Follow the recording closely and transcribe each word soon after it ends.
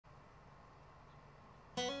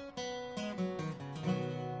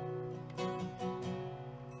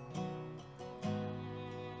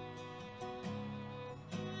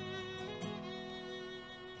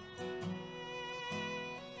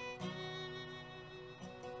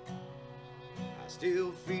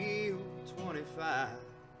still feel 25.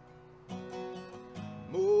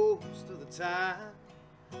 Most of the time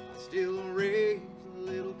I still raise a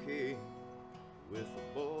little kid with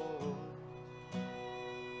a boy.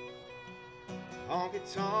 Honky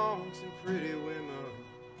tonks and pretty women,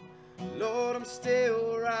 Lord, I'm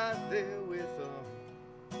still right there with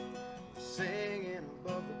them, singing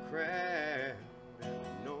above the crowd and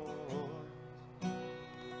the noise.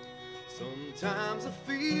 Sometimes I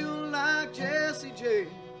feel like Jesse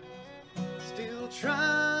James, still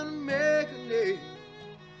trying to make a name,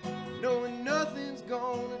 knowing nothing's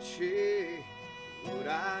gonna change what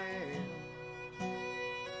I am.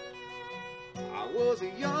 I was a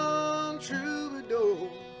young troubadour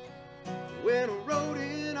when I wrote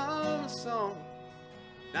in on a song.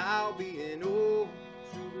 I'll be an old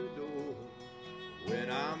troubadour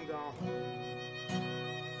when I'm gone.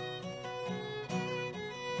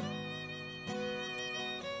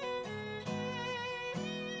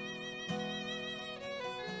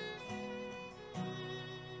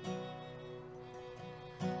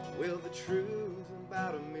 Well, the truth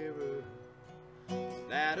about a mirror is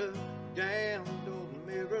that a damned old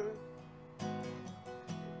mirror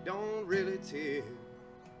don't really tell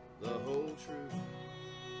the whole truth.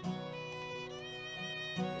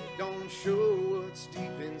 It don't show what's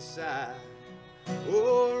deep inside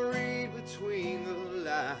or read between the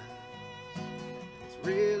lines. It's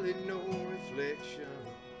really no reflection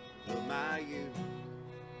of my youth.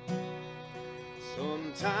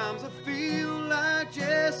 Sometimes I feel like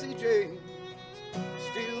Jesse James,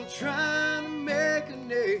 still trying to make a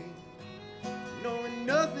name, knowing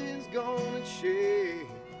nothing's gonna change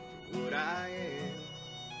what I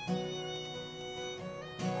am.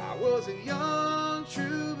 I was a young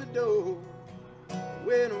troubadour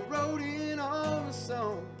when I wrote in on a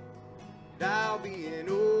song. I'll be an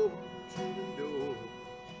old troubadour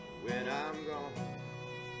when I'm gone.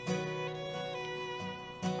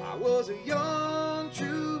 I was a young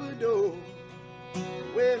troubadour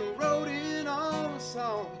when I wrote in on a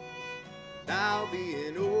song. I'll be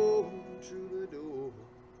an old troubadour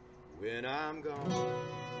when I'm gone.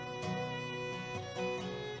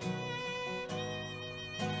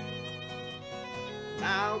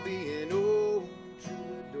 I'll be an old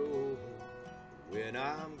troubadour when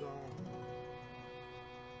I'm gone.